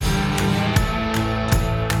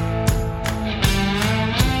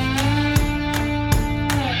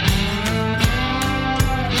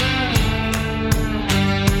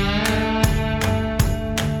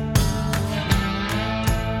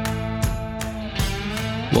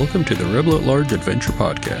Welcome to the Rebel at Large Adventure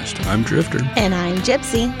Podcast. I'm Drifter. And I'm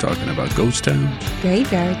Gypsy. Talking about ghost towns,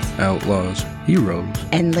 graveyards, outlaws, heroes,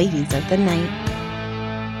 and ladies of the night.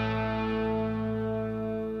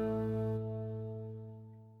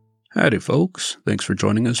 Howdy, folks. Thanks for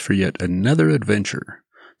joining us for yet another adventure.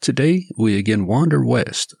 Today, we again wander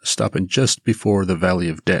west, stopping just before the Valley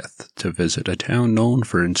of Death to visit a town known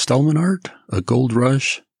for installment art, a gold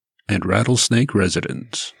rush, and rattlesnake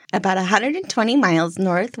residents. About 120 miles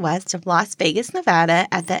northwest of Las Vegas, Nevada,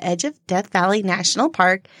 at the edge of Death Valley National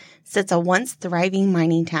Park, sits a once thriving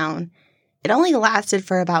mining town. It only lasted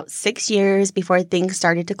for about 6 years before things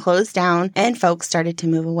started to close down and folks started to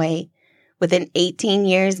move away. Within 18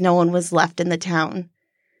 years, no one was left in the town.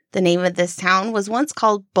 The name of this town was once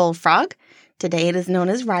called Bullfrog. Today it is known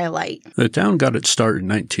as Rhyolite. The town got its start in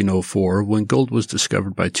 1904 when gold was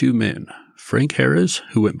discovered by two men, Frank Harris,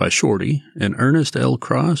 who went by Shorty, and Ernest L.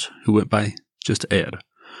 Cross, who went by just Ed.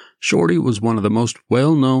 Shorty was one of the most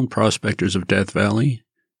well-known prospectors of Death Valley,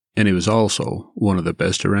 and he was also one of the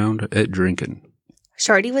best around at drinking.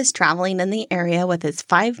 Shorty was traveling in the area with his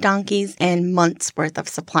 5 donkeys and months' worth of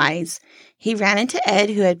supplies. He ran into Ed,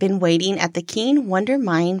 who had been waiting at the Keen Wonder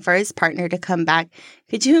Mine for his partner to come back.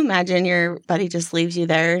 Could you imagine your buddy just leaves you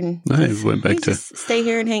there and went back to stay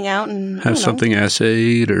here and hang out and have something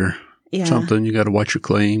assayed or something? You got to watch your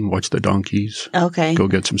claim, watch the donkeys. Okay. Go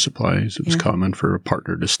get some supplies. It was common for a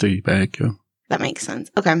partner to stay back. Yeah. That makes sense.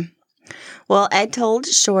 Okay. Well, Ed told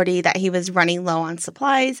Shorty that he was running low on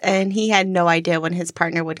supplies and he had no idea when his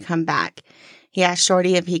partner would come back. He asked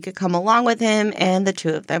Shorty if he could come along with him, and the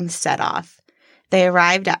two of them set off. They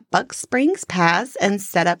arrived at Buck Springs Pass and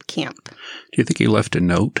set up camp. Do you think he left a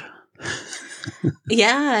note?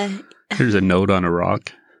 Yeah. There's a note on a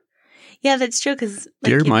rock. Yeah, that's true. Because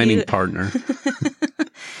dear mining partner,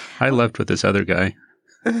 I left with this other guy.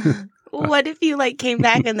 What if you came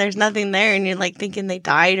back and there's nothing there and you're thinking they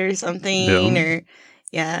died or something?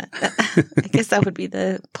 I guess that would be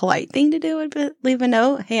the polite thing to do, would leave a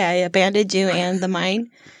note. Hey, I abandoned you and the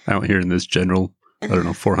mine. Out here in this general,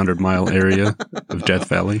 400-mile area of Death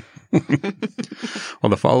Valley. Well,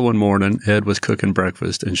 the following morning, Ed was cooking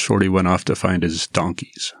breakfast and Shorty went off to find his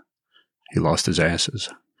donkeys. He lost his asses.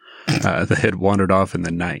 They had wandered off in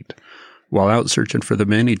the night. While out searching for the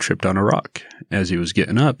men, he tripped on a rock. As he was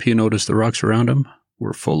getting up, he noticed the rocks around him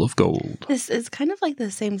were full of gold. This is kind of like the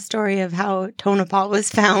same story of how Tonopah was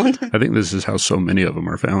found. I think this is how so many of them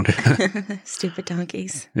are found. Stupid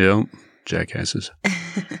donkeys. Yep, jackasses.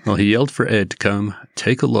 Well, he yelled for Ed to come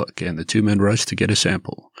take a look, and the two men rushed to get a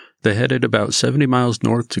sample. They headed about 70 miles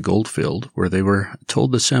north to Goldfield, where they were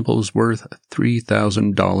told the sample was worth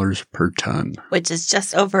 $3,000 per ton. Which is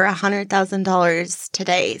just over $100,000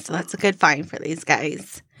 today, so that's a good find for these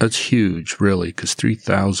guys. That's huge, really, because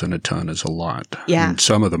 $3,000 a ton is a lot. Yeah. And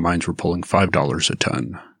some of the mines were pulling $5 a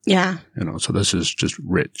ton. Yeah. So this is just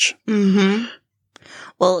rich. Mm-hmm.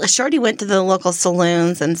 Well, Shorty went to the local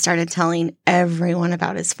saloons and started telling everyone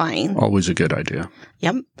about his find. Always a good idea.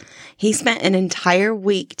 Yep. He spent an entire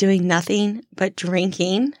week doing nothing but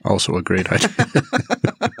drinking. Also a great idea.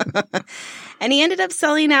 And he ended up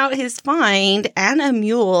selling out his find and a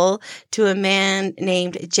mule to a man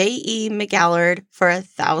named J.E. McGallard for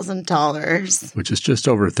 $1,000. Which is just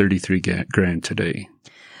over 33 grand today.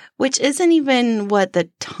 Which isn't even what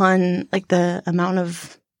the ton, the amount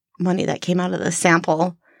of money that came out of the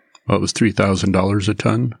sample. Well, it was $3,000 a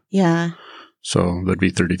ton. Yeah. So that'd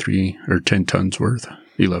be 33 or 10 tons worth,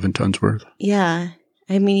 11 tons worth. Yeah.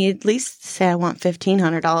 I mean, you'd at least say I want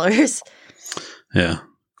 $1,500. Yeah.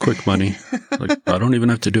 Quick money. I don't even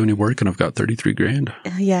have to do any work and I've got 33 grand.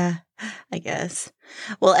 Yeah, I guess.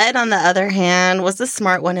 Well, Ed, on the other hand, was the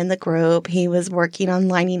smart one in the group. He was working on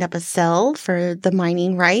lining up a sale for the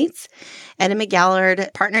mining rights. Ed and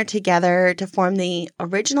McGallard partnered together to form the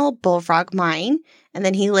original Bullfrog mine, and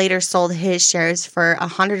then he later sold his shares for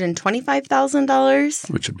 $125,000.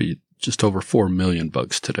 Which would be just over $4 million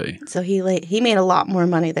today. So he made a lot more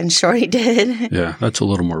money than Shorty did. Yeah, that's a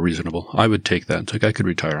little more reasonable. I would take that. I could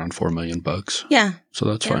retire on $4 million. Yeah. So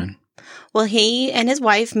that's fine. Well, he and his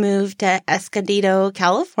wife moved to Escondido,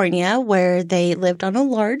 California, where they lived on a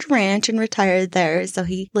large ranch and retired there. So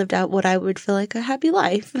he lived out what I would feel like a happy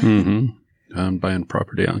life. Mm-hmm. I'm buying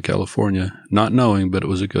property out in California, not knowing, but it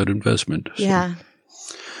was a good investment. So. Yeah.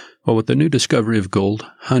 Well, with the new discovery of gold,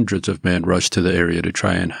 hundreds of men rushed to the area to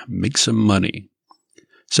try and make some money.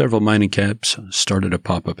 Several mining camps started to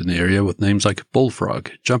pop up in the area with names like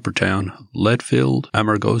Bullfrog, Jumpertown, Leadfield,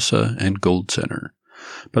 Amargosa, and Gold Center.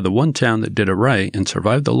 But the one town that did it right and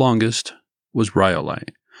survived the longest was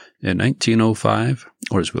Rhyolite. In 1905,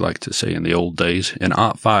 or as we like to say in the old days, in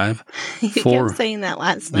 '05, You kept saying that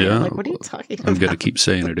last night. Yeah. I'm like, what are you talking about? I'm going to keep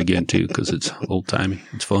saying it again, too, because it's old-timey.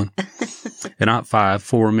 It's fun. In '05,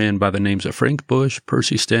 4 men by the names of Frank Bush,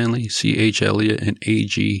 Percy Stanley, C.H. Elliott, and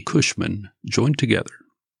A.G. Cushman joined together.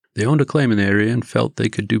 They owned a claim in the area and felt they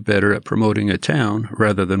could do better at promoting a town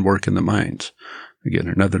rather than work in the mines. Again,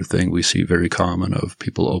 another thing we see very common of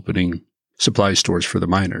people opening supply stores for the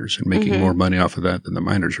miners and making more money off of that than the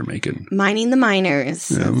miners are making. Mining the miners,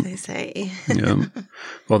 as they say. Yeah.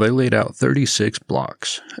 Well, they laid out 36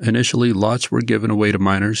 blocks. Initially, lots were given away to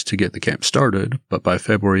miners to get the camp started, but by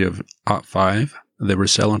February of '05, they were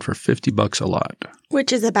selling for $50 a lot.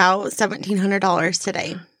 Which is about $1,700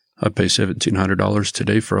 today. I'd pay $1,700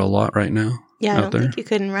 today for a lot right now. Yeah, I don't think you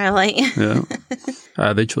could in Rhyolite.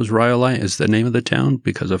 Yeah. They chose Rhyolite as the name of the town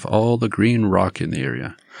because of all the green rock in the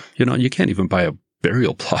area. You know, you can't even buy a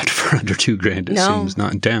burial plot for under $2,000, it seems,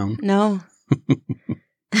 not in town. No.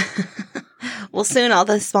 Well, soon all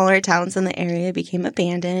the smaller towns in the area became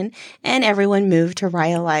abandoned, and everyone moved to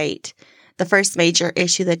Rhyolite. The first major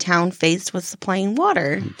issue the town faced was supplying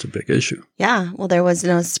water. It's a big issue. Yeah, well, there was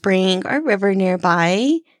no spring or river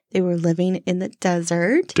nearby. They were living in the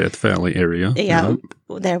desert. Death Valley area. Yeah.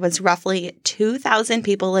 There was roughly 2,000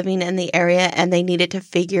 people living in the area, and they needed to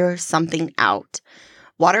figure something out.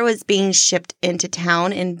 Water was being shipped into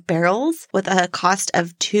town in barrels with a cost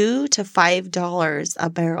of $2 to $5 a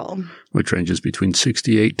barrel. Which ranges between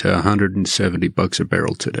 $68 to $170 a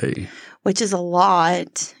barrel today. Which is a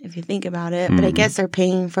lot, if you think about it. But I guess they're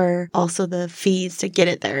paying for also the fees to get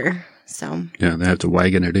it there. So yeah, they have to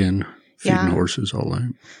wagon it in, feeding horses, all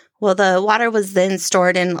that. Well, the water was then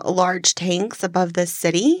stored in large tanks above the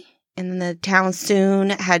city. And the town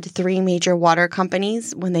soon had 3 major water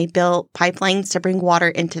companies when they built pipelines to bring water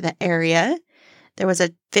into the area. There was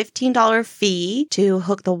a $15 fee to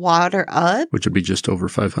hook the water up. Which would be just over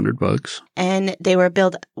 $500. And they were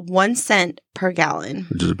billed 1 cent per gallon.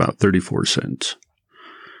 Which is about 34 cents.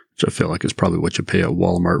 Which I feel like is probably what you pay at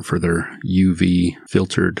Walmart for their UV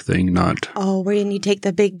filtered thing, not... Oh, where you take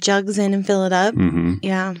the big jugs in and fill it up? Mm-hmm.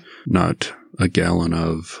 Yeah. Not a gallon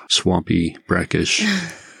of swampy, brackish...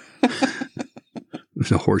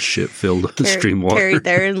 the horse shit filled stream water. Carried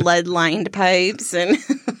there in lead-lined pipes. And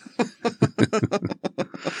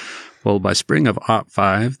Well, by spring of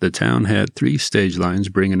 '05, the town had 3 stage lines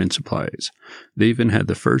bringing in supplies. They even had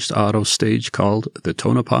the first auto stage called the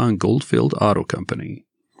Tonopah and Goldfield Auto Company.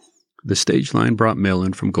 The stage line brought mail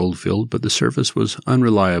in from Goldfield, but the service was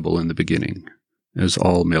unreliable in the beginning, as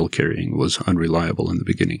all mail carrying was unreliable in the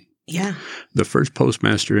beginning. Yeah. The first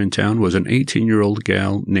postmaster in town was an 18-year-old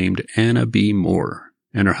gal named Anna B. Moore,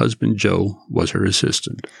 and her husband Joe was her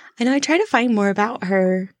assistant. I know I tried to find more about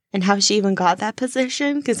her and how she even got that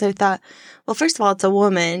position, because I thought, well, first of all, it's a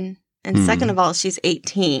woman, and second of all, she's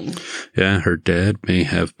 18. Yeah, her dad may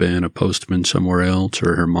have been a postman somewhere else,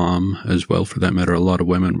 or her mom as well, for that matter. A lot of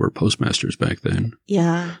women were postmasters back then.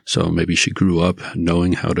 Yeah. So maybe she grew up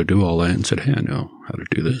knowing how to do all that and said, hey, I know how to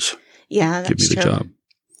do this. Yeah, that's Give me the true. job.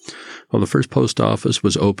 Well, the first post office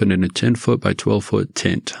was opened in a 10-foot by 12-foot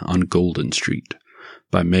tent on Golden Street.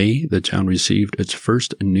 By May, the town received its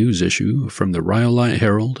first news issue from the Rhyolite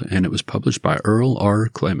Herald, and it was published by Earl R.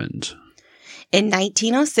 Clemens. In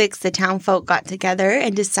 1906, the town folk got together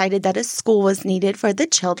and decided that a school was needed for the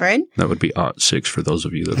children. That would be '06 for those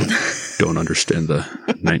of you that don't understand the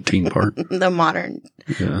 19 part. The modern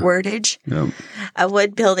wordage. Yep. A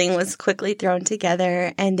wood building was quickly thrown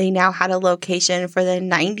together, and they now had a location for the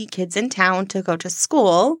 90 kids in town to go to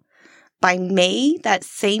school. By May that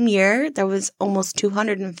same year, there was almost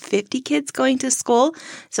 250 kids going to school.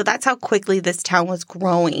 So that's how quickly this town was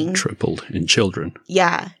growing. Tripled in children.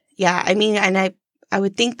 Yeah. Yeah. I mean, and I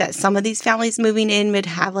would think that some of these families moving in would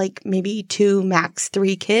have like maybe 2, max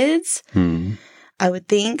 3 kids. I would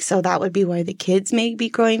think. So that would be why the kids may be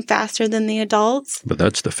growing faster than the adults. But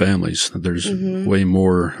that's the families. There's way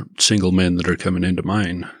more single men that are coming into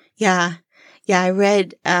mine. Yeah. Yeah, I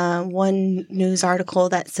read one news article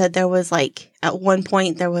that said there was like, at one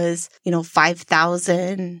point there was,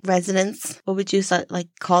 5,000 residents. What would you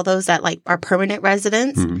call those that like are permanent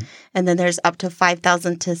residents? Mm-hmm. And then there's up to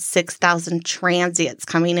 5,000 to 6,000 transients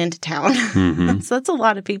coming into town. Mm-hmm. So that's a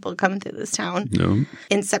lot of people coming through this town. No.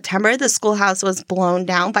 In September, the schoolhouse was blown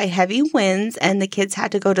down by heavy winds, and the kids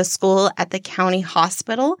had to go to school at the county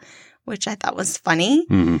hospital, which I thought was funny.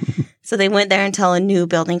 Mm-hmm. So they went there until a new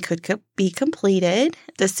building could be completed.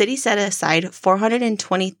 The city set aside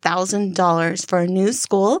 $420,000 for a new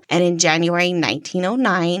school, and in January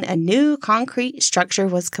 1909, a new concrete structure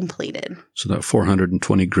was completed. So that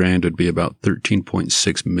 $420,000 would be about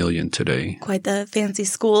 $13.6 million today. Quite the fancy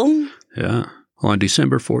school. Yeah. On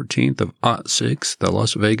December 14th of '06, the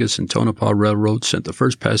Las Vegas and Tonopah Railroad sent the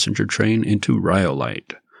first passenger train into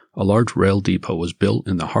Rhyolite. A large rail depot was built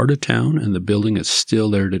in the heart of town, and the building is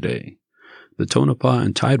still there today. The Tonopah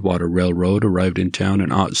and Tidewater Railroad arrived in town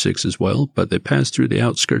in '06 as well, but they passed through the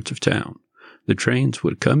outskirts of town. The trains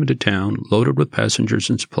would come into town loaded with passengers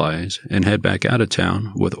and supplies and head back out of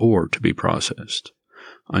town with ore to be processed.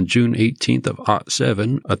 On June 18th of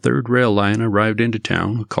 '07, a third rail line arrived into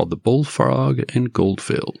town called the Bullfrog and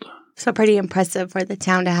Goldfield. So pretty impressive for the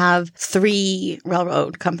town to have 3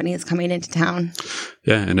 railroad companies coming into town.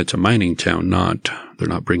 Yeah, and it's a mining town, they're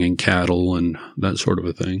not bringing cattle and that sort of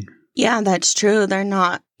a thing. Yeah, that's true.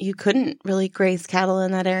 You couldn't really graze cattle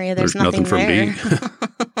in that area. There's nothing for there. me.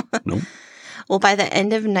 Nope. Well, by the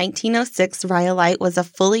end of 1906, Rhyolite was a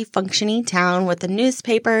fully functioning town with a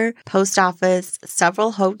newspaper, post office,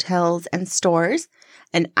 several hotels and stores,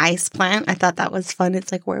 an ice plant. I thought that was fun.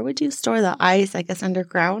 It's like, where would you store the ice? I guess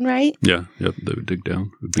underground, right? Yeah, yep, they would dig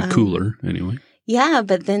down. It would be cooler anyway. Yeah,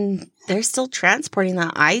 but then they're still transporting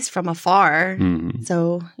that ice from afar. Mm-hmm.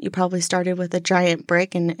 So you probably started with a giant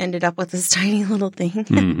brick and ended up with this tiny little thing.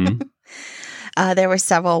 Mm-hmm. There were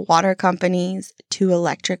several water companies, 2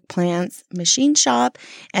 electric plants, machine shop,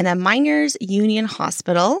 and a miners' union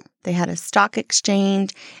hospital. They had a stock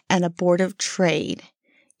exchange and a board of trade.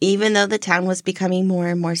 Even though the town was becoming more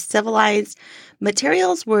and more civilized,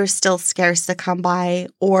 materials were still scarce to come by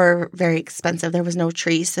or very expensive. There was no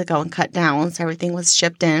trees to go and cut down, so everything was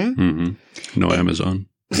shipped in. Mm-hmm. No Amazon.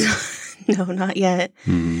 No, not yet.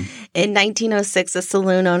 Mm-hmm. In 1906, a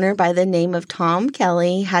saloon owner by the name of Tom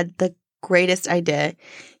Kelly had the greatest idea.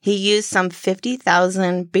 He used some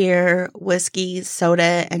 50,000 beer, whiskey,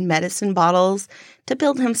 soda, and medicine bottles to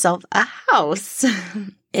build himself a house.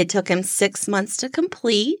 It took him 6 months to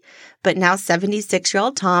complete, but now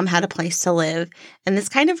 76-year-old Tom had a place to live. And this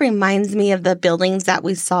kind of reminds me of the buildings that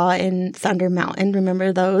we saw in Thunder Mountain.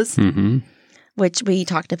 Remember those? Mm-hmm. Which we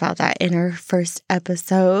talked about that in our first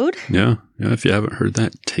episode. Yeah. If you haven't heard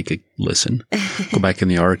that, take a listen. Go back in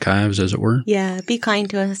the archives, as it were. Yeah, be kind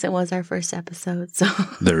to us. It was our first episode, so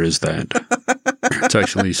There is that. It's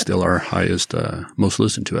actually still our highest, most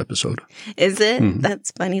listened to episode. Is it? Mm-hmm.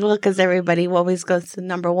 That's funny. Well, because everybody always goes to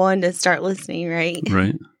number 1 to start listening, right?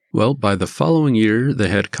 Right. Well, by the following year, they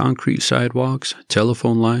had concrete sidewalks,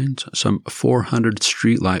 telephone lines, some 400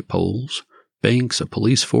 streetlight poles, banks, a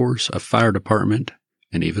police force, a fire department,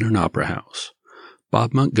 and even an opera house.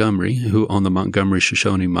 Bob Montgomery, who owned the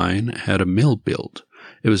Montgomery-Shoshone mine, had a mill built.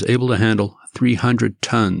 It was able to handle 300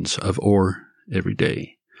 tons of ore every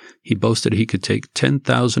day. He boasted he could take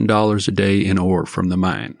 $10,000 a day in ore from the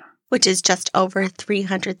mine. Which is just over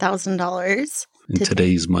 $300,000. In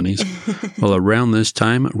today's monies. Well, around this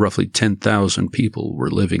time, roughly 10,000 people were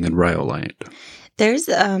living in Rhyolite. There's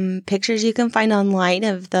pictures you can find online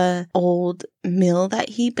of the old mill that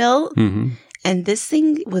he built. Mm-hmm. And this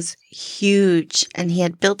thing was huge. And he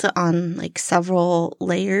had built it on like several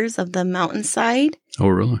layers of the mountainside. Oh,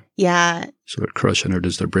 really? Yeah. So they're crushing it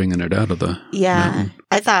as they're bringing it out of the mountain.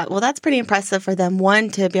 I thought, well, that's pretty impressive for them.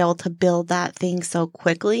 1, to be able to build that thing so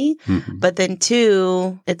quickly. Mm-hmm. But then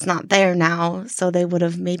 2, it's not there now. So they would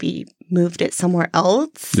have maybe moved it somewhere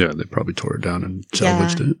else. Yeah, they probably tore it down and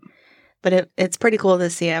salvaged it. But it's pretty cool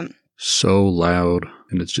to see him. So loud.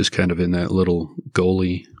 And it's just kind of in that little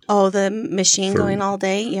gully. Oh, the machine going all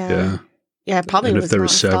day? Yeah. Yeah, probably. And was if there were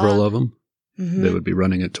several nonstop. of them, Mm-hmm. they would be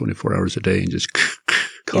running it 24 hours a day and just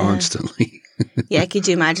constantly. Yeah, could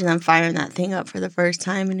you imagine them firing that thing up for the first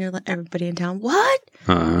time and you're like, everybody in town, what?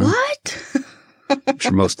 What? I'm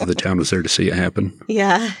sure most of the town was there to see it happen.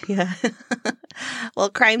 Yeah. Well,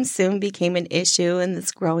 crime soon became an issue in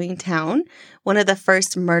this growing town. One of the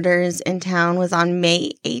first murders in town was on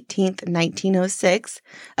May 18th, 1906.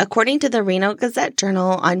 According to the Reno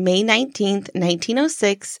Gazette-Journal, on May 19th,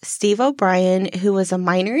 1906, Steve O'Brien, who was a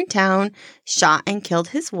miner in town, shot and killed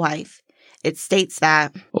his wife. It states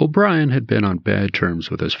that O'Brien had been on bad terms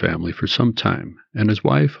with his family for some time, and his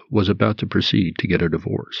wife was about to proceed to get a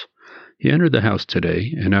divorce. He entered the house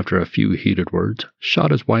today, and after a few heated words,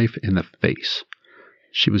 shot his wife in the face.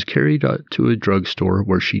 She was carried to a drugstore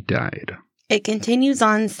where she died. It continues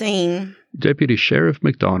on saying, Deputy Sheriff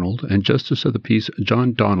McDonald and Justice of the Peace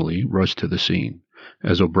John Donnelly rushed to the scene.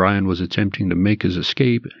 As O'Brien was attempting to make his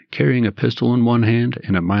escape, carrying a pistol in one hand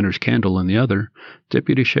and a miner's candle in the other,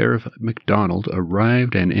 Deputy Sheriff McDonald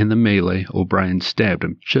arrived, and in the melee, O'Brien stabbed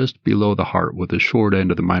him just below the heart with the short end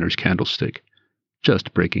of the miner's candlestick,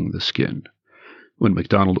 just breaking the skin. When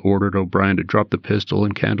McDonald ordered O'Brien to drop the pistol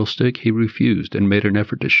and candlestick, he refused and made an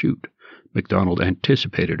effort to shoot. McDonald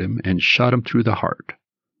anticipated him and shot him through the heart.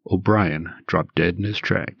 O'Brien dropped dead in his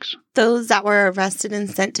tracks. Those that were arrested and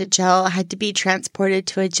sent to jail had to be transported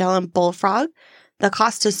to a jail in Bullfrog. The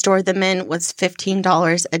cost to store them in was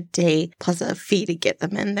 $15 a day, plus a fee to get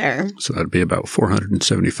them in there. So that'd be about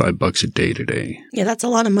 $475 a day today. Yeah, that's a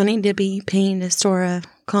lot of money to be paying to store a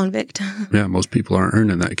convict. Yeah, most people aren't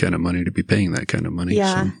earning that kind of money to be paying that kind of money.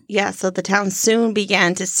 So the town soon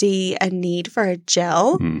began to see a need for a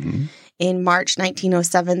jail. Mm-hmm. In March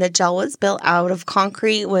 1907, the jail was built out of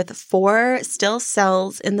concrete with 4 steel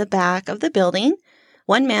cells in the back of the building.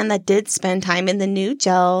 One man that did spend time in the new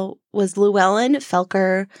jail was Llewellyn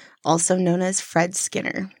Felker, also known as Fred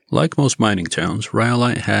Skinner. Like most mining towns,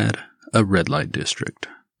 Rhyolite had a red light district.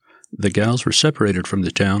 The gals were separated from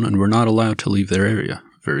the town and were not allowed to leave their area.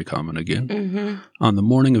 Very common again. Mm-hmm. On the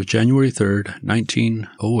morning of January 3rd,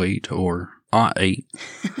 1908, or 8,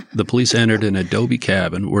 the police entered an adobe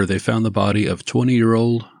cabin where they found the body of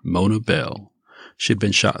 20-year-old Mona Bell. She'd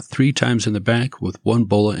been shot 3 times in the back with 1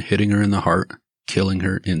 bullet hitting her in the heart, killing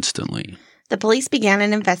her instantly. The police began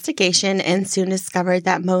an investigation and soon discovered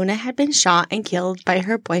that Mona had been shot and killed by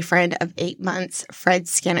her boyfriend of 8 months, Fred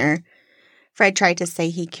Skinner. Fred tried to say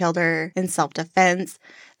he killed her in self-defense,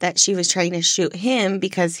 that she was trying to shoot him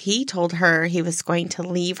because he told her he was going to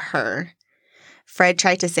leave her. Fred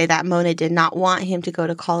tried to say that Mona did not want him to go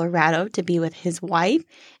to Colorado to be with his wife,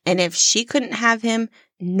 and if she couldn't have him,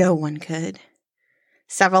 no one could.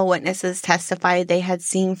 Several witnesses testified they had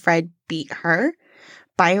seen Fred beat her.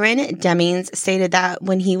 Byron Demings stated that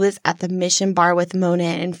when he was at the Mission Bar with Mona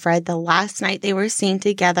and Fred the last night they were seen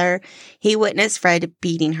together, he witnessed Fred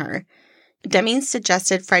beating her. Demings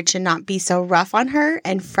suggested Fred should not be so rough on her,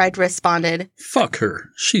 and Fred responded, "Fuck her.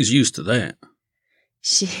 She's used to that."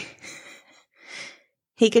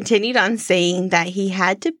 He continued on saying that he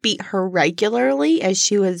had to beat her regularly as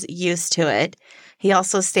she was used to it. He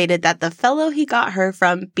also stated that the fellow he got her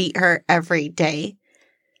from beat her every day.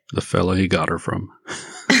 The fellow he got her from.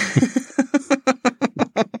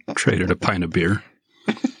 Traded a pint of beer.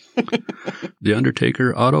 The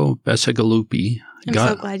Undertaker, Otto Bacigalupi, I'm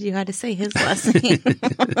so glad you had to say his last name.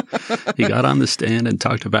 He got on the stand and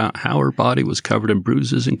talked about how her body was covered in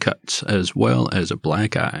bruises and cuts, as well as a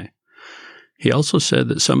black eye. He also said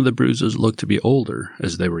that some of the bruises looked to be older,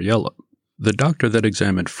 as they were yellow. The doctor that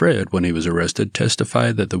examined Fred when he was arrested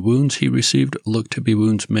testified that the wounds he received looked to be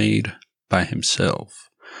wounds made by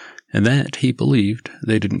himself, and that he believed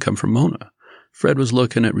they didn't come from Mona. Fred was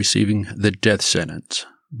looking at receiving the death sentence,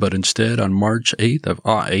 but instead on March 8th of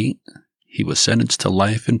 08, he was sentenced to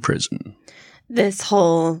life in prison. This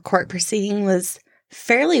whole court proceeding was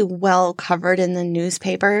fairly well covered in the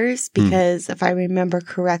newspapers because if I remember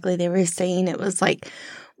correctly, they were saying it was like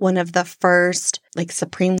one of the first like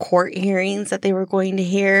Supreme Court hearings that they were going to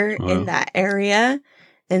hear in that area.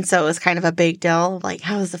 And so it was kind of a big deal. Like,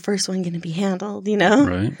 how is the first one going to be handled, you know?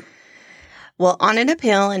 Right. Well, on an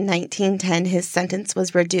appeal in 1910, his sentence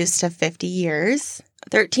was reduced to 50 years.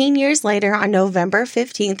 13 years later, on November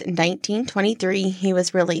 15th, 1923, he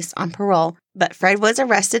was released on parole. But Fred was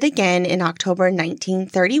arrested again in October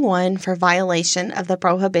 1931 for violation of the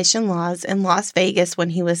prohibition laws in Las Vegas when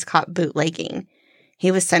he was caught bootlegging.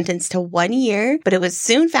 He was sentenced to 1 year, but it was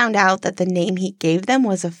soon found out that the name he gave them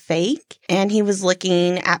was a fake, and he was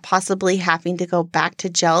looking at possibly having to go back to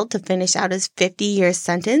jail to finish out his 50-year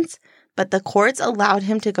sentence. But the courts allowed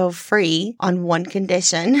him to go free on one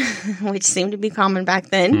condition, which seemed to be common back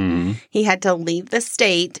then. He had to leave the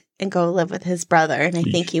state and go live with his brother, and I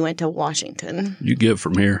think he went to Washington. You get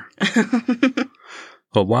from here.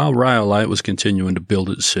 But while Rhyolite was continuing to build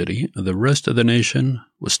its city, the rest of the nation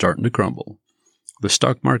was starting to crumble. The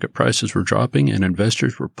stock market prices were dropping, and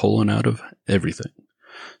investors were pulling out of everything.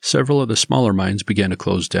 Several of the smaller mines began to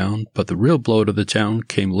close down, but the real blow to the town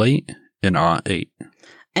came late in 08.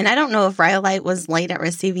 And I don't know if Rhyolite was late at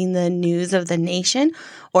receiving the news of the nation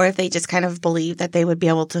or if they just kind of believed that they would be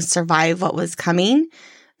able to survive what was coming.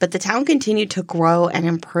 But the town continued to grow and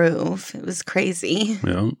improve. It was crazy.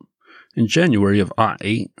 Yeah. In January of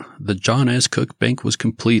 08, the John S. Cook Bank was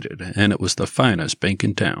completed, and it was the finest bank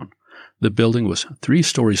in town. The building was 3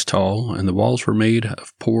 stories tall, and the walls were made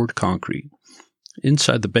of poured concrete.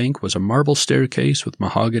 Inside the bank was a marble staircase with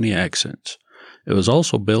mahogany accents. It was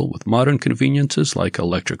also built with modern conveniences like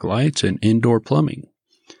electric lights and indoor plumbing.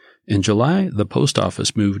 In July, the post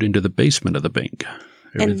office moved into the basement of the bank.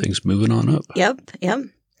 Everything's moving on up. Yep.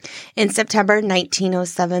 In September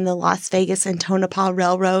 1907, the Las Vegas and Tonopah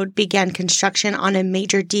Railroad began construction on a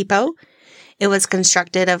major depot. It was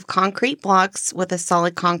constructed of concrete blocks with a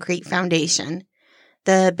solid concrete foundation.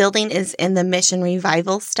 The building is in the Mission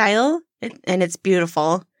Revival style, and it's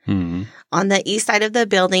beautiful. Mm-hmm. On the east side of the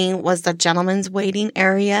building was the gentleman's waiting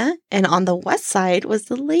area, and on the west side was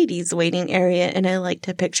the ladies' waiting area. And I like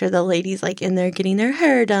to picture the ladies like in there getting their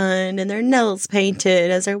hair done and their nails painted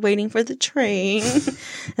as they're waiting for the train.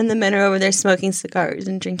 And the men are over there smoking cigars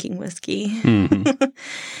and drinking whiskey. Mm-hmm.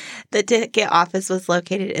 The ticket office was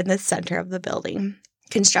located in the center of the building.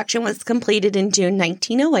 Construction was completed in June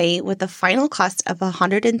 1908 with a final cost of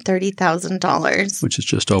 $130,000. Which is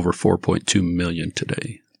just over $4.2 million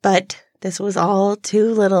today. But this was all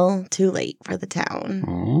too little, too late for the town.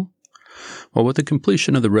 Oh. Well, with the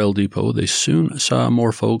completion of the rail depot, they soon saw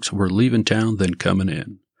more folks were leaving town than coming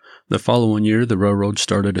in. The following year, the railroad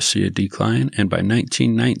started to see a decline, and by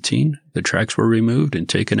 1919, the tracks were removed and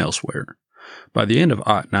taken elsewhere. By the end of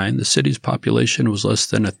 '09, the city's population was less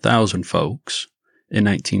than 1,000 folks. In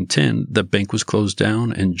 1910, the bank was closed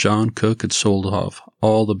down, and John Cook had sold off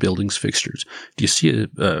all the building's fixtures. Do you see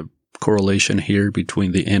a correlation here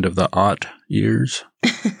between the end of the '08 years?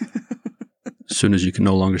 As soon as you can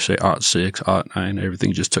no longer say '06, '09,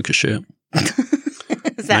 everything just took a shit.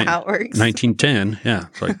 Is that how it works? 1910, yeah.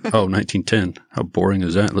 It's like, 1910. How boring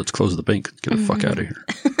is that? Let's close the bank. Get the fuck out of here.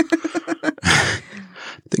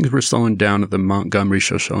 Things were slowing down at the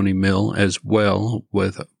Montgomery-Shoshone Mill as well,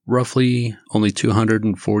 with roughly only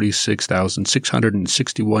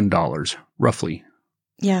 $246,661, roughly.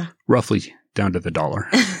 Yeah. Roughly down to the dollar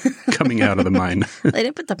coming out of the mine. They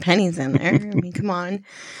didn't put the pennies in there. I mean, come on.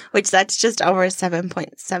 Which that's just over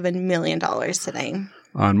 $7.7 million today.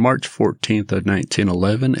 On March 14th of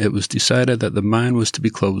 1911, it was decided that the mine was to be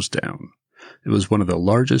closed down. It was one of the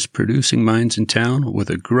largest producing mines in town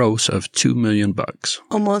with a gross of $2 million.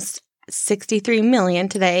 Almost $63 million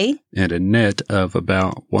today. And a net of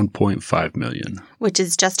about $1.5 million. Which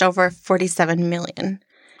is just over $47 million.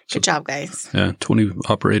 Good job, guys. Yeah,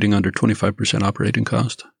 operating under 25% operating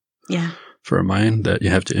cost. Yeah. For a mine that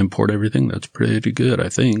you have to import everything, that's pretty good, I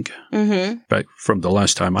think. Mm-hmm. Back from the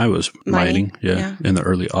last time I was mining, in the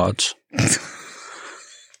early aughts.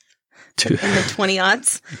 In the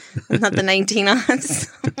 20-aughts, not the 19-aughts.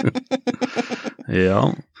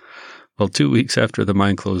 Yeah. Well, 2 weeks after the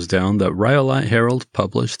mine closed down, the Rhyolite Herald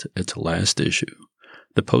published its last issue.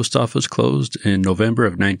 The post office closed in November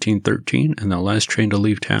of 1913, and the last train to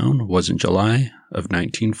leave town was in July of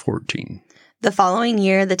 1914. The following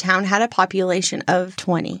year, the town had a population of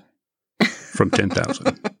 20. From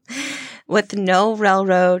 10,000. With no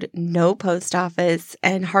railroad, no post office,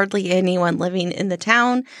 and hardly anyone living in the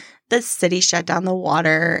town, the city shut down the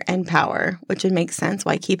water and power, which would make sense.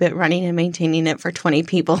 Why keep it running and maintaining it for 20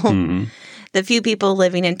 people? Mm-hmm. The few people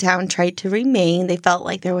living in town tried to remain. They felt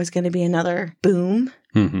like there was going to be another boom.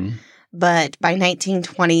 Mm-hmm. But by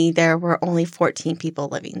 1920, there were only 14 people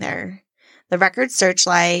living there. The Record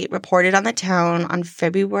Searchlight reported on the town on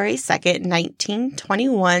February 2nd,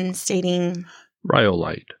 1921, stating,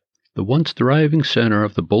 Rhyolite, the once thriving center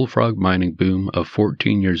of the bullfrog mining boom of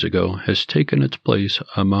 14 years ago, has taken its place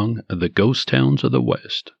among the ghost towns of the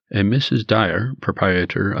West, and Mrs. Dyer,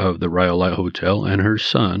 proprietor of the Rhyolite Hotel, and her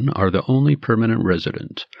son are the only permanent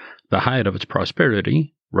residents. The height of its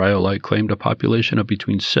prosperity, Rhyolite claimed a population of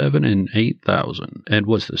between 7,000 and 8,000, and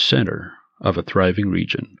was the center of a thriving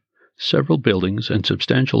region. Several buildings and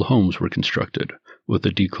substantial homes were constructed. With the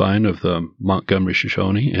decline of the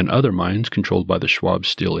Montgomery-Shoshone and other mines controlled by the Schwab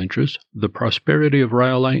Steel interest, the prosperity of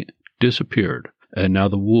Rhyolite disappeared, and now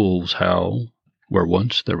the wolves howl where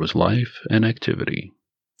once there was life and activity.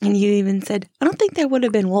 And you even said, I don't think there would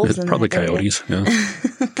have been wolves in probably that coyotes, yeah.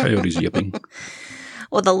 Coyotes yipping.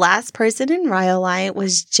 Well, the last person in Rhyolite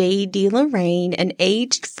was J.D. Lorraine, an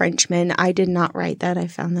aged Frenchman. I did not write that. I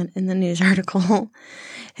found that in the news article.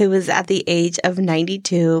 Who was at the age of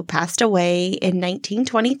 92, passed away in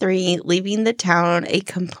 1923, leaving the town a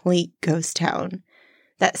complete ghost town.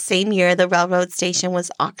 That same year, the railroad station was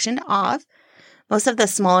auctioned off. Most of the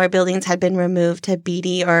smaller buildings had been removed to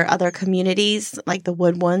Beatty or other communities, like the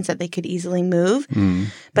wood ones that they could easily move.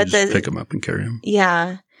 But just pick them up and carry them.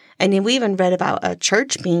 Yeah. And then we even read about a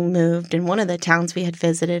church being moved in one of the towns we had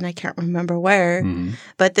visited. I can't remember where. Mm-hmm.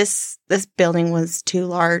 But this building was too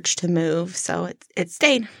large to move, so it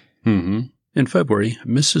stayed. Mm-hmm. In February,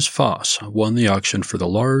 Mrs. Foss won the auction for the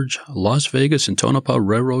large Las Vegas and Tonopah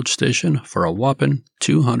Railroad Station for a whopping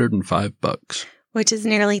 $205. Which is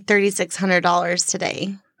nearly $3,600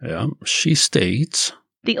 today. Yeah, she states,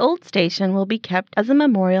 The old station will be kept as a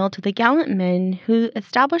memorial to the gallant men who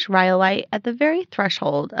established Rhyolite at the very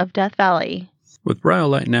threshold of Death Valley. With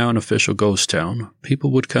Rhyolite now an official ghost town,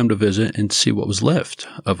 people would come to visit and see what was left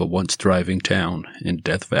of a once thriving town in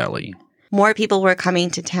Death Valley. More people were coming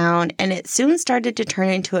to town, and it soon started to turn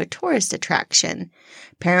into a tourist attraction.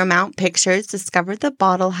 Paramount Pictures discovered the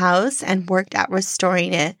bottle house and worked at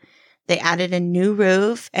restoring it. They added a new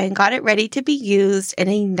roof and got it ready to be used in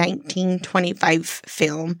a 1925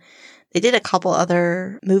 film. They did a couple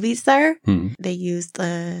other movies there. They used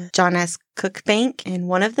the John S. Cook Bank in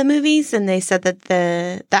one of the movies, and they said that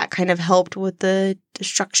that kind of helped with the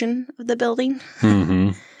destruction of the building.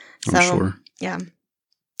 I'm sure. Yeah.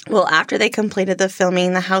 Well, after they completed the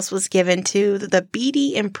filming, the house was given to the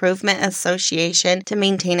Beatty Improvement Association to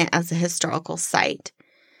maintain it as a historical site.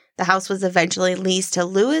 The house was eventually leased to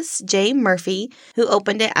Louis J. Murphy, who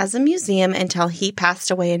opened it as a museum until he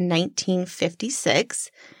passed away in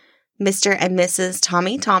 1956. Mr. and Mrs.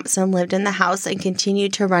 Tommy Thompson lived in the house and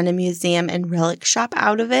continued to run a museum and relic shop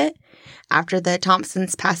out of it. After the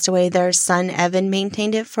Thompsons passed away, their son Evan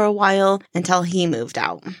maintained it for a while until he moved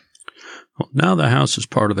out. Well, now the house is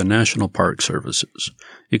part of the National Park Services.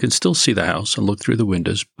 You can still see the house and look through the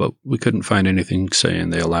windows, but we couldn't find anything saying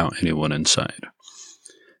they allow anyone inside.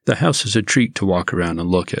 The house is a treat to walk around and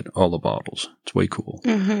look at all the bottles. It's way cool.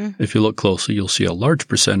 If you look closely, you'll see a large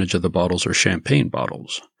percentage of the bottles are champagne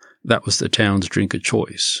bottles. That was the town's drink of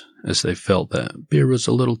choice, as they felt that beer was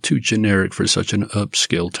a little too generic for such an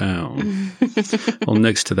upscale town. Well,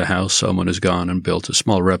 next to the house, someone has gone and built a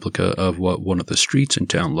small replica of what one of the streets in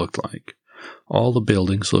town looked like. All the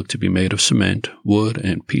buildings look to be made of cement, wood,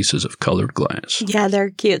 and pieces of colored glass. Yeah, they're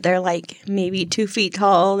cute. They're like maybe 2 feet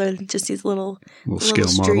tall. They're just these little scale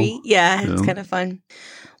street. model. Yeah, it's kind of fun.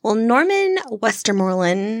 Well, Norman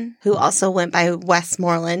Westermoreland, who also went by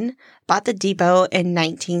Westmoreland, bought the depot in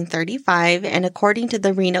 1935, and according to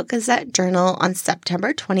the Reno Gazette-Journal on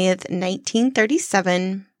September 20th,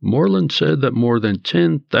 1937, Moreland said that more than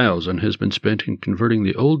 $10,000 has been spent in converting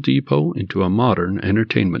the old depot into a modern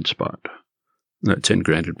entertainment spot. That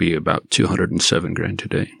 $10,000 would be about $207,000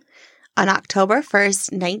 today. On October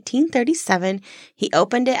 1st, 1937, he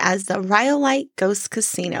opened it as the Rhyolite Ghost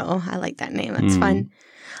Casino. I like that name. That's fun.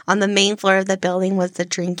 On the main floor of the building was the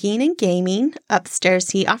drinking and gaming. Upstairs,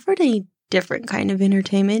 he offered a different kind of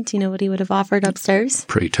entertainment. You know what he would have offered upstairs?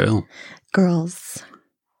 Pray tell. Girls.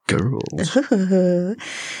 The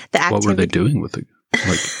What were they doing with it?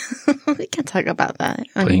 Like we can talk about that.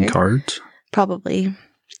 playing cards? Probably.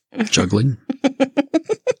 Juggling?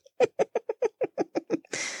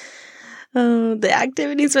 The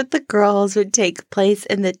activities with the girls would take place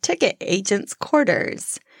in the ticket agent's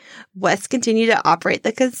quarters. West continued to operate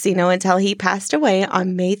the casino until he passed away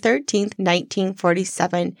on May 13th,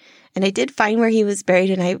 1947. And I did find where he was buried,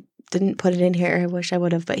 and I didn't put it in here. I wish I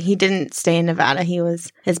would have, but he didn't stay in Nevada.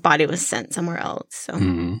 His body was sent somewhere else. So.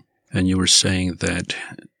 And you were saying that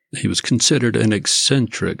he was considered an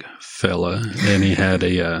eccentric fella, and he had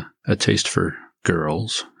a taste for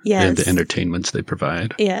girls and the entertainments they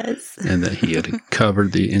provide. Yes. And that he had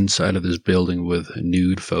covered the inside of this building with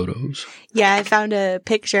nude photos. Yeah, I found a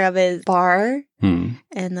picture of his bar and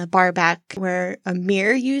the bar back where a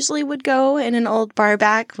mirror usually would go in an old bar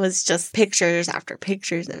back was just pictures after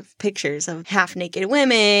pictures of half-naked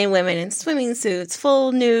women in swimming suits,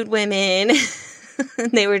 full nude women.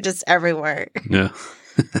 They were just everywhere. Yeah.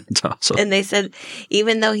 That's awesome. And they said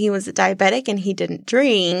even though he was a diabetic and he didn't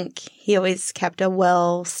drink, he always kept a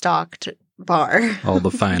well-stocked bar. All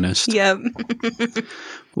the finest. Yep.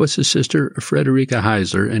 West's sister, Frederica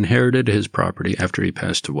Heiser, inherited his property after he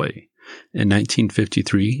passed away. In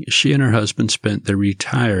 1953, she and her husband spent their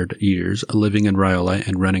retired years living in Rhyolite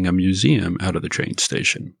and running a museum out of the train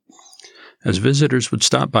station. As visitors would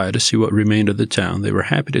stop by to see what remained of the town, they were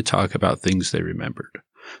happy to talk about things they remembered.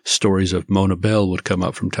 Stories of Mona Bell would come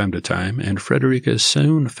up from time to time, and Frederica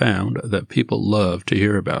soon found that people loved to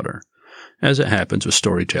hear about her. As it happens with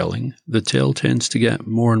storytelling, the tale tends to get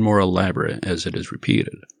more and more elaborate as it is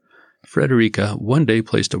repeated. Frederica one day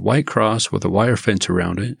placed a white cross with a wire fence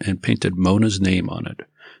around it and painted Mona's name on it.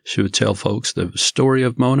 She would tell folks the story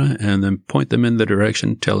of Mona and then point them in the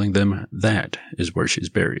direction, telling them that is where she's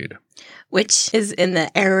buried. Which is in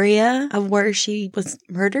the area of where she was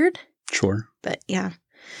murdered? Sure. But yeah.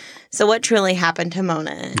 So what truly happened to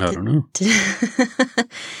Mona? I don't know.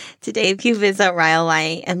 Today, if you visit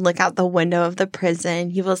Rhyolite and look out the window of the prison,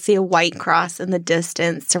 you will see a white cross in the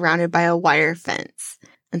distance surrounded by a wire fence.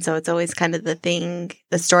 And so it's always kind of the thing.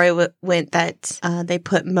 The story went that they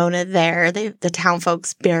put Mona there. The town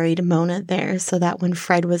folks buried Mona there so that when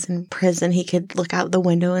Fred was in prison, he could look out the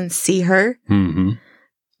window and see her. Mm-hmm.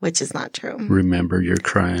 which is not true. Remember your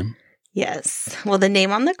crime. Yes. Well, the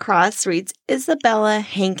name on the cross reads Isabella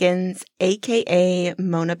Hankins, a.k.a.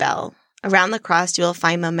 Mona Bell. Around the cross, you will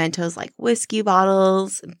find mementos like whiskey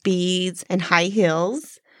bottles, beads, and high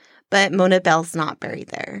heels. But Mona Bell's not buried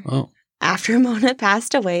there. Oh. After Mona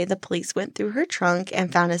passed away, the police went through her trunk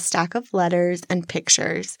and found a stack of letters and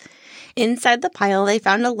pictures. Inside the pile, they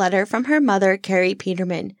found a letter from her mother, Carrie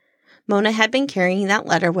Peterman. Mona had been carrying that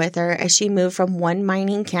letter with her as she moved from one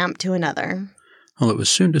mining camp to another. Well, it was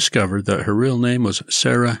soon discovered that her real name was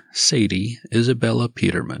Sarah Sadie Isabella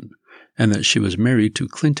Peterman, and that she was married to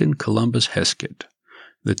Clinton Columbus Heskett.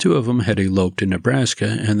 The two of them had eloped in Nebraska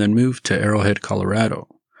and then moved to Arrowhead, Colorado.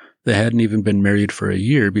 They hadn't even been married for a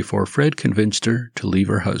year before Fred convinced her to leave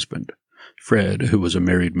her husband. Fred, who was a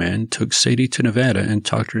married man, took Sadie to Nevada and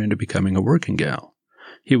talked her into becoming a working gal.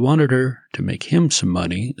 He wanted her to make him some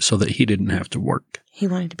money so that he didn't have to work. He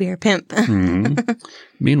wanted to be her pimp. Mm-hmm.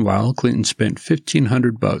 Meanwhile, Clinton spent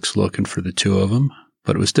 $1,500 looking for the two of them,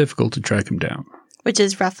 but it was difficult to track him down. Which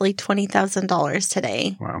is roughly $20,000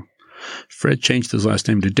 today. Wow. Fred changed his last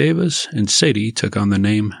name to Davis, and Sadie took on the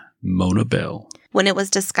name Mona Bell. When it was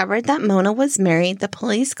discovered that Mona was married, the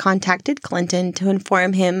police contacted Clinton to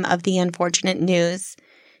inform him of the unfortunate news.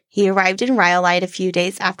 He arrived in Rhyolite a few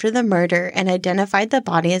days after the murder and identified the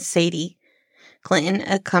body as Sadie. Clinton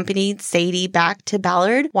accompanied Sadie back to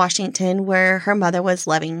Ballard, Washington, where her mother was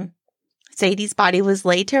living. Sadie's body was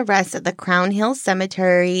laid to rest at the Crown Hill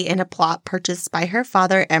Cemetery in a plot purchased by her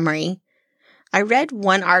father, Emery. I read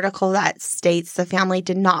one article that states the family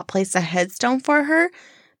did not place a headstone for her,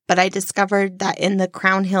 but I discovered that in the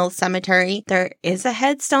Crown Hill Cemetery, there is a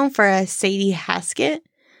headstone for a Sadie Haskett.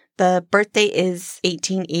 The birthday is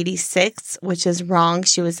 1886, which is wrong.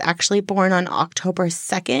 She was actually born on October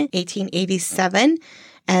 2nd, 1887,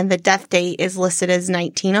 and the death date is listed as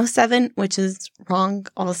 1907, which is wrong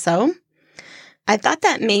also. I thought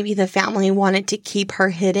that maybe the family wanted to keep her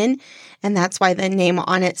hidden, and that's why the name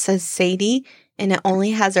on it says Sadie, and it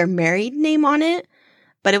only has her married name on it.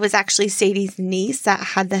 But it was actually Sadie's niece that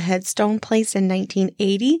had the headstone placed in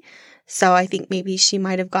 1980. So I think maybe she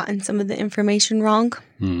might have gotten some of the information wrong.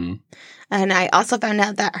 Mm-hmm. And I also found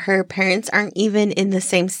out that her parents aren't even in the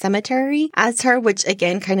same cemetery as her, which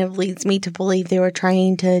again kind of leads me to believe they were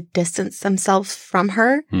trying to distance themselves from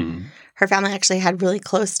her. Mm-hmm. Her family actually had really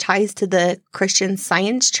close ties to the Christian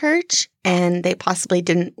Science Church, and they possibly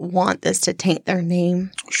didn't want this to taint their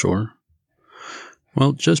name. Sure.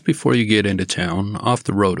 Well, just before you get into town, off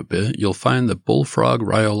the road a bit, you'll find the Bullfrog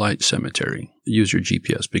Rhyolite Cemetery. Use your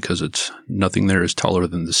GPS because nothing there is taller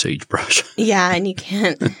than the sagebrush. Yeah, and you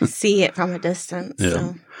can't see it from a distance. Yeah.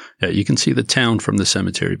 So. Yeah, you can see the town from the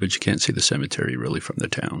cemetery, but you can't see the cemetery really from the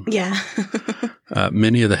town. Yeah.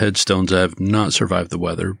 Many of the headstones have not survived the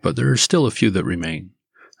weather, but there are still a few that remain.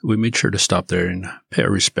 We made sure to stop there and pay our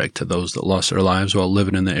respect to those that lost their lives while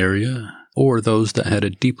living in the area, or those that had a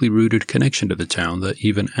deeply rooted connection to the town that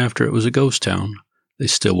even after it was a ghost town, they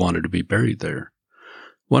still wanted to be buried there.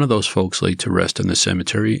 One of those folks laid to rest in the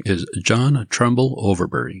cemetery is John Trumbull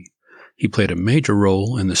Overbury. He played a major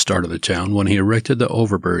role in the start of the town when he erected the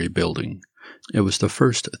Overbury Building. It was the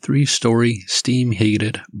first 3-story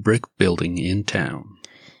steam-heated brick building in town.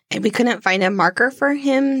 And we couldn't find a marker for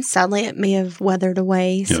him. Sadly, it may have weathered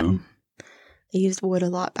away. So. Yeah. They used wood a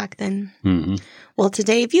lot back then. Mm-hmm. Well,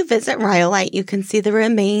 today, if you visit Rhyolite, you can see the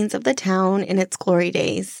remains of the town in its glory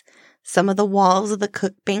days. Some of the walls of the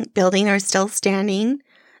Cook Bank building are still standing.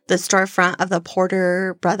 The storefront of the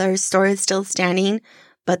Porter Brothers store is still standing,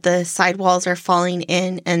 but the side walls are falling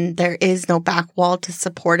in, and there is no back wall to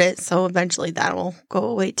support it, so eventually that will go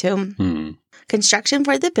away too. Mm-hmm. Construction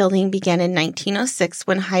for the building began in 1906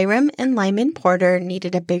 when Hiram and Lyman Porter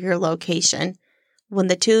needed a bigger location. When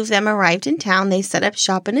the two of them arrived in town, they set up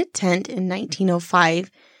shop in a tent in 1905.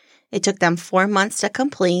 It took them 4 months to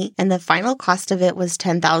complete, and the final cost of it was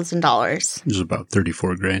 $10,000. It was about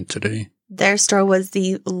 $34,000 today. Their store was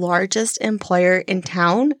the largest employer in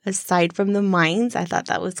town, aside from the mines. I thought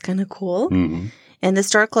that was kind of cool. Mm-hmm. And the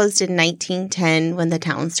store closed in 1910 when the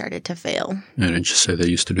town started to fail. And didn't you say they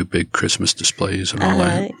used to do big Christmas displays and all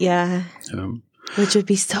that? Yeah. Which would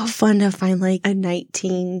be so fun to find like a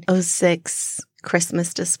 1906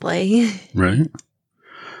 Christmas display. Right.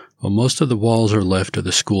 Well, most of the walls are left of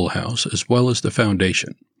the schoolhouse as well as the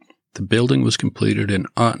foundation. The building was completed in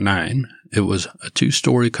 '09. It was a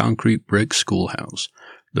 2-story concrete brick schoolhouse.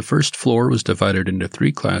 The first floor was divided into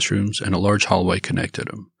 3 classrooms and a large hallway connected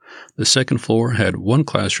them. The second floor had 1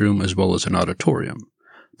 classroom as well as an auditorium.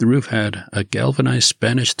 The roof had a galvanized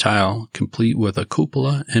Spanish tile complete with a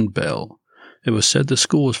cupola and bell. It was said the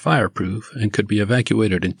school was fireproof and could be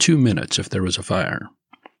evacuated in 2 minutes if there was a fire.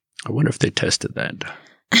 I wonder if they tested that.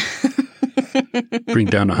 Bring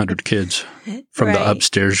down 100 kids from the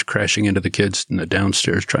upstairs crashing into the kids and the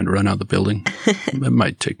downstairs trying to run out of the building. It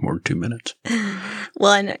might take more than 2 minutes.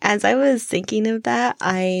 Well, and as I was thinking of that,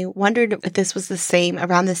 I wondered if this was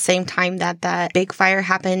around the same time that big fire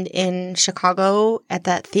happened in Chicago at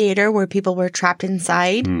that theater where people were trapped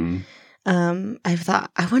inside. I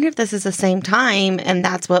thought, I wonder if this is the same time. And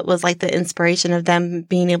that's what was like the inspiration of them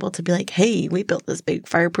being able to be like, hey, we built this big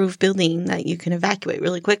fireproof building that you can evacuate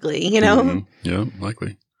really quickly, you know? Yeah,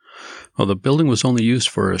 likely. Well, the building was only used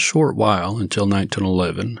for a short while until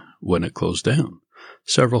 1911 when it closed down.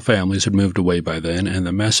 Several families had moved away by then, and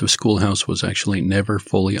the massive schoolhouse was actually never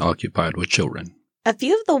fully occupied with children. A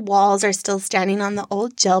few of the walls are still standing on the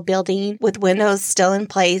old jail building with windows still in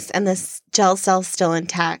place and the jail cells still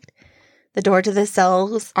intact. The door to the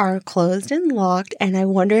cells are closed and locked, and I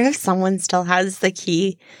wonder if someone still has the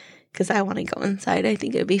key because I want to go inside. I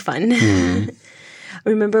think it would be fun.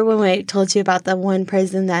 Remember when I told you about the one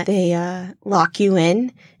prison that they lock you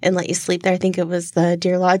in and let you sleep there? I think it was the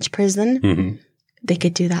Deer Lodge prison. They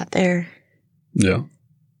could do that there. Yeah.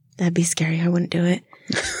 That'd be scary. I wouldn't do it.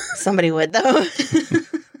 Somebody would, though.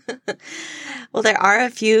 Well, there are a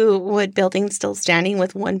few wood buildings still standing,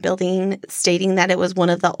 with one building stating that it was one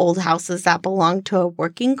of the old houses that belonged to a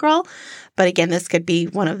working girl. But again, this could be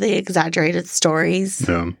one of the exaggerated stories.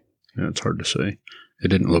 Yeah, it's hard to say. It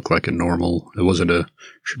didn't look like it wasn't a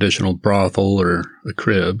traditional brothel or a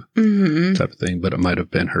crib type of thing, but it might have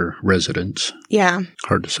been her residence. Yeah.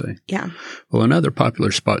 Hard to say. Yeah. Well, another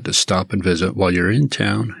popular spot to stop and visit while you're in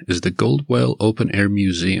town is the Goldwell Open Air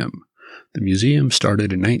Museum. The museum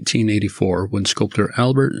started in 1984 when sculptor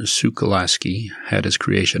Albert Sukalaski had his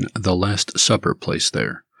creation, The Last Supper, placed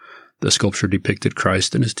there. The sculpture depicted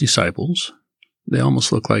Christ and his disciples. They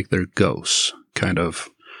almost look like they're ghosts, kind of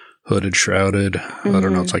hooded, shrouded. I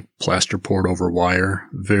don't know, it's like plaster poured over wire.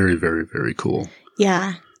 Very, very, very cool.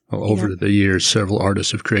 Yeah. Well, over the years, several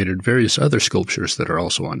artists have created various other sculptures that are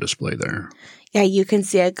also on display there. Yeah, you can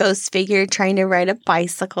see a ghost figure trying to ride a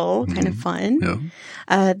bicycle. Kind of fun.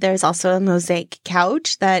 Yeah. There's also a mosaic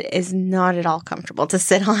couch that is not at all comfortable to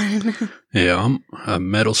sit on. Yeah, a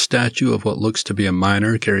metal statue of what looks to be a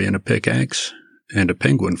miner carrying a pickaxe and a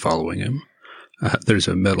penguin following him. There's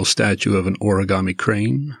a metal statue of an origami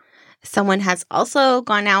crane. Someone has also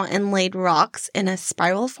gone out and laid rocks in a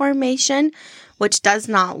spiral formation, which does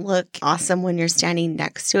not look awesome when you're standing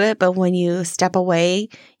next to it. But when you step away,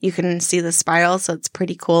 you can see the spiral. So it's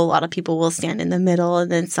pretty cool. A lot of people will stand in the middle,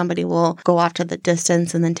 and then somebody will go off to the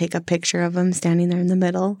distance and then take a picture of them standing there in the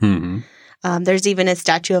middle. There's even a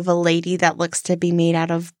statue of a lady that looks to be made out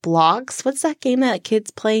of blocks. What's that game that kids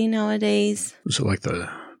play nowadays? So like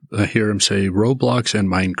I hear him say Roblox and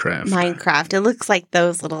Minecraft. Minecraft. It looks like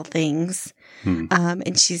those little things.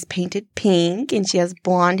 And she's painted pink, and she has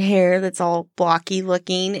blonde hair that's all blocky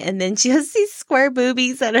looking. And then she has these square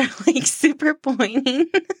boobies that are like super pointy.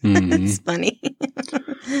 It's funny.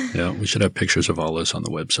 Yeah, we should have pictures of all this on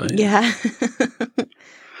the website. Yeah.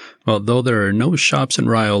 Well, though there are no shops in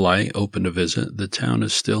Rhyolite open to visit, the town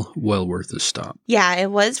is still well worth a stop. Yeah,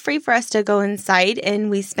 it was free for us to go inside,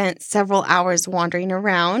 and we spent several hours wandering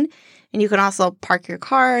around. And you can also park your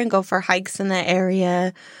car and go for hikes in the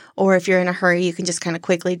area. Or if you're in a hurry, you can just kind of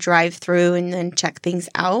quickly drive through and then check things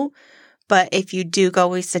out. But if you do go,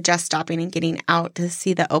 we suggest stopping and getting out to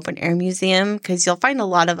see the open air museum, because you'll find a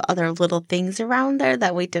lot of other little things around there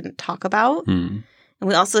that we didn't talk about. And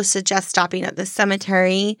we also suggest stopping at the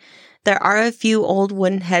cemetery. There are a few old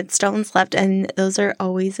wooden headstones left, and those are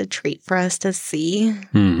always a treat for us to see.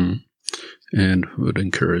 And would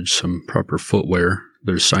encourage some proper footwear.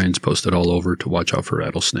 There's signs posted all over to watch out for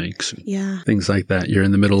rattlesnakes. Yeah. Things like that. You're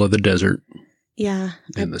in the middle of the desert. Yeah.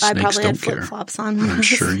 And the I snakes probably don't had care. flip-flops on. I'm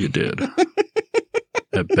sure you did.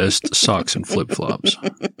 At best, socks and flip-flops.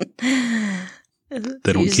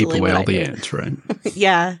 They don't keep away all the ants, right?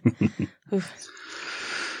 Yeah.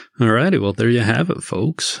 Alrighty, well, there you have it,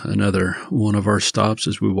 folks. Another one of our stops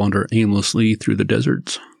as we wander aimlessly through the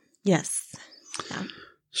deserts. Yes. Yeah.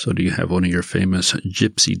 So do you have one of your famous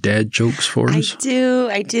gypsy dad jokes for us?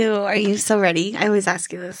 I do. Are you so ready? I always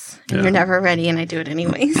ask you this. And You're never ready, and I do it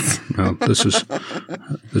anyways. No, this is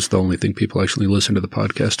the only thing people actually listen to the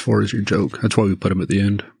podcast for is your joke. That's why we put them at the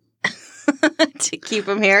end. To keep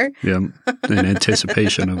them here? Yeah, in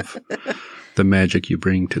anticipation of the magic you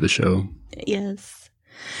bring to the show. Yes.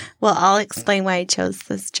 Well, I'll explain why I chose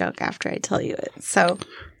this joke after I tell you it. So.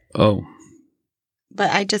 Oh.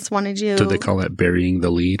 But I just wanted you... Do they call that burying the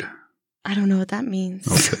lead? I don't know what that means.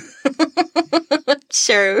 Okay.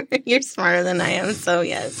 Sure. You're smarter than I am, so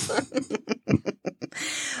yes.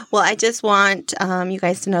 Well, I just want you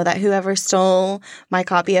guys to know that whoever stole my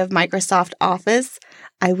copy of Microsoft Office,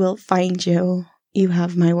 I will find you. You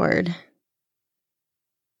have my word.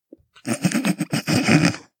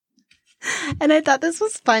 And I thought this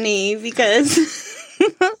was funny because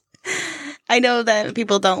I know that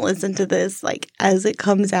people don't listen to this like as it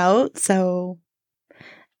comes out. So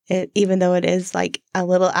even though it is like a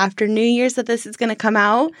little after New Year's that this is going to come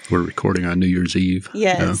out. We're recording on New Year's Eve.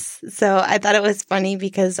 Yes. Yeah. So I thought it was funny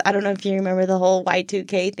because I don't know if you remember the whole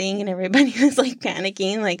Y2K thing and everybody was like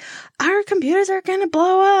panicking, like our computers are going to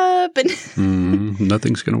blow up. And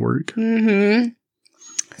nothing's going to work. Mm-hmm.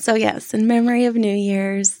 So yes, in memory of New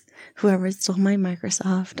Year's, whoever stole my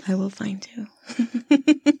Microsoft, I will find you.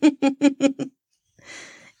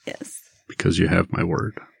 Yes. Because you have my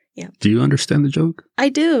word. Yeah. Do you understand the joke? I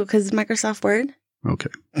do, because Microsoft Word. Okay.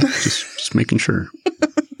 just making sure.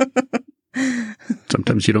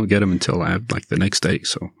 Sometimes you don't get them until like the next day.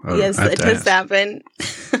 So yes, it does happen.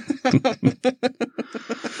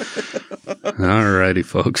 All righty,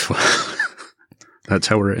 folks. Well, that's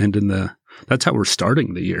how we're that's how we're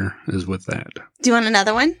starting the year, is with that. Do you want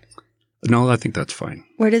another one? No, I think that's fine.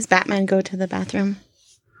 Where does Batman go to the bathroom?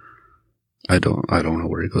 I don't know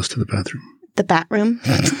where he goes to the bathroom. The Batroom.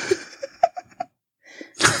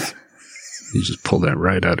 You just pulled that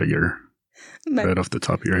right out of right off the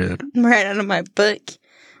top of your head. Right out of my book.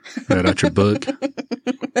 Right out your book.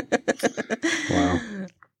 Wow.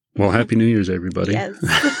 Well, Happy New Year's, everybody. Yes.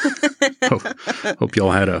 Hope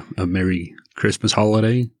y'all had a Merry Christmas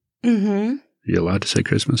holiday. Mm-hmm. Are you allowed to say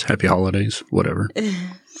Christmas? Happy holidays, whatever.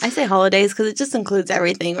 I say holidays because it just includes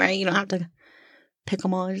everything, right? You don't have to pick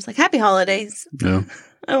them all. You're just like, happy holidays. Yeah.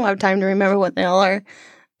 I don't have time to remember what they all are.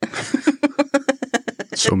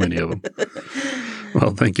 So many of them.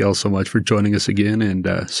 Well, thank you all so much for joining us again and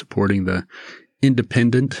supporting the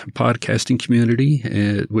independent podcasting community,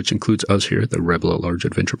 which includes us here at the Rebel at Large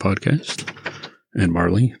Adventure Podcast. And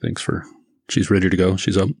Marley, she's ready to go.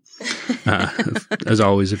 She's up. As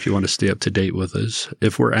always, if you want to stay up to date with us,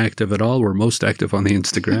 if we're active at all, we're most active on the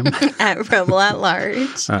Instagram. At Rebel at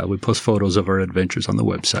Large. We post photos of our adventures on the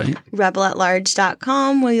website.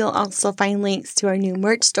 RebelAtLarge.com, where you'll also find links to our new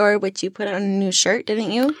merch store, which you put on a new shirt,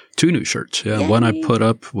 didn't you? 2 new shirts. Yeah. Yay. One I put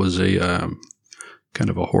up was a kind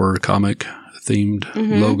of a horror comic themed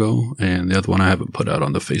logo, and the other one I haven't put out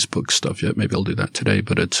on the Facebook stuff yet. Maybe I'll do that today,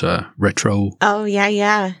 but it's retro. Oh,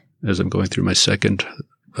 yeah. As I'm going through my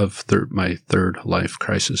my third life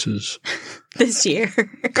crises. This year.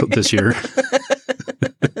 This year.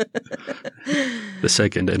 The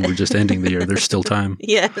second, and we're just ending the year. There's still time.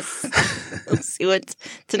 Yes. We'll see what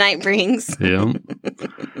tonight brings. Yeah.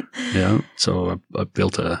 Yeah. So I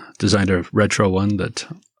designed a retro one that's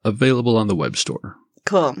available on the web store.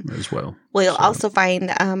 Cool. As well. Well, you'll also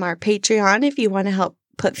find our Patreon if you want to help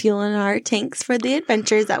put fuel in our tanks for the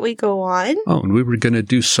adventures that we go on. Oh, and we were going to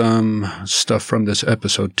do some stuff from this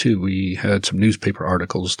episode, too. We had some newspaper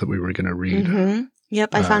articles that we were going to read. Mm-hmm.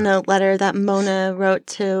 Yep, I found a letter that Mona wrote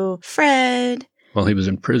to Fred. Well, he was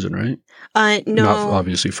in prison, right? No. Not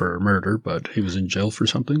obviously for murder, but he was in jail for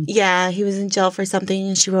something? Yeah, he was in jail for something,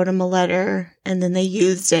 and she wrote him a letter, and then they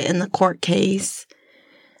used it in the court case.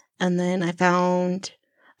 And then I found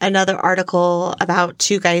another article about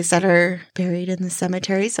 2 guys that are buried in the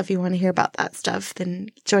cemetery. So if you want to hear about that stuff, then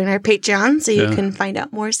join our Patreon so you can find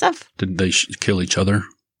out more stuff. Did they kill each other?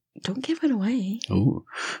 Don't give it away. Oh,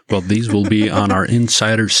 well, these will be on our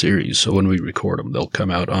Insider Series. So when we record them, they'll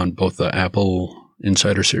come out on both the Apple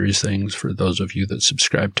Insider Series things for those of you that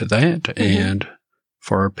subscribe to that and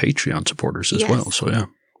for our Patreon supporters as well. So, yeah.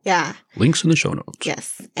 Yeah. Links in the show notes.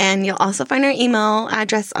 Yes. And you'll also find our email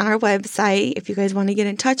address on our website if you guys want to get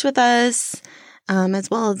in touch with us, as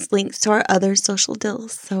well as links to our other social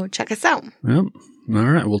deals. So check us out. Yep. All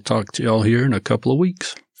right. We'll talk to y'all here in a couple of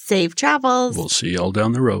weeks. Safe travels. We'll see y'all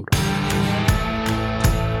down the road.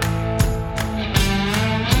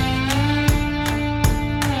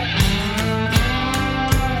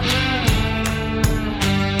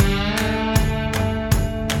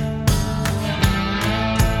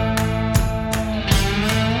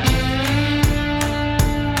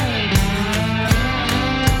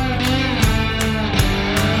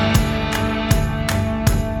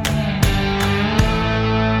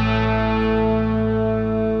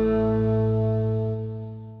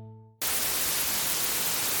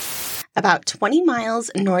 About 20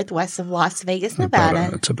 miles northwest of Las Vegas,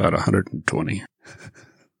 Nevada. It's about 120.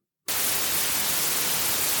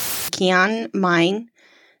 Keene Mine.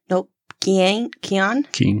 Nope. Keene. They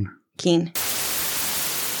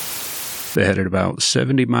headed about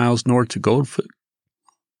 70 miles north to Goldfoot.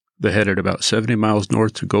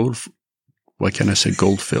 Why can't I say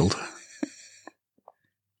gold-filled?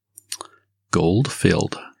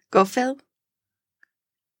 Gold-filled. Go, Phil.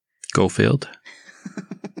 Go-filled?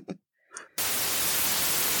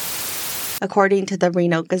 According to the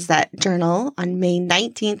Reno Gazette Journal on May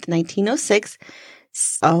 19th, 1906.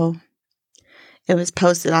 So it was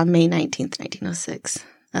posted on May 19th, 1906.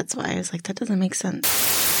 That's why I was like, that doesn't make sense.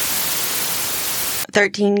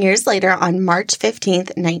 13 years later, on March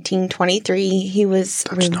 15th, 1923, he was...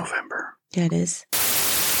 That's November. Yeah, it is.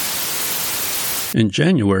 In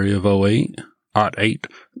January of 08,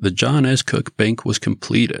 the John S. Cook Bank was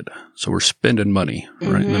completed. So we're spending money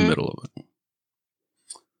right in the middle of it.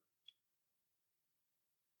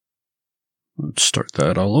 Let's start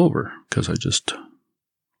that all over because I just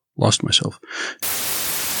lost myself.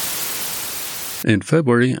 In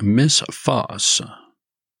February, Miss Foss.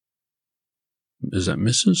 Is that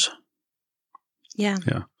Mrs.? Yeah.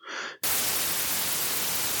 Yeah.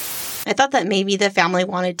 I thought that maybe the family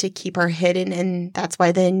wanted to keep her hidden, and that's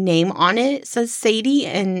why the name on it says Sadie,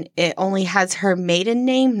 and it only has her maiden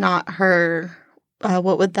name, not her,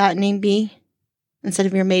 what would that name be instead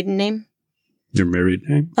of your maiden name? Your married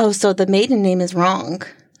name? Oh, so the maiden name is wrong.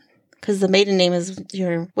 Because the maiden name is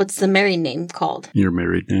what's the married name called? Your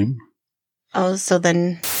married name. Oh, so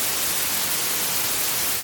then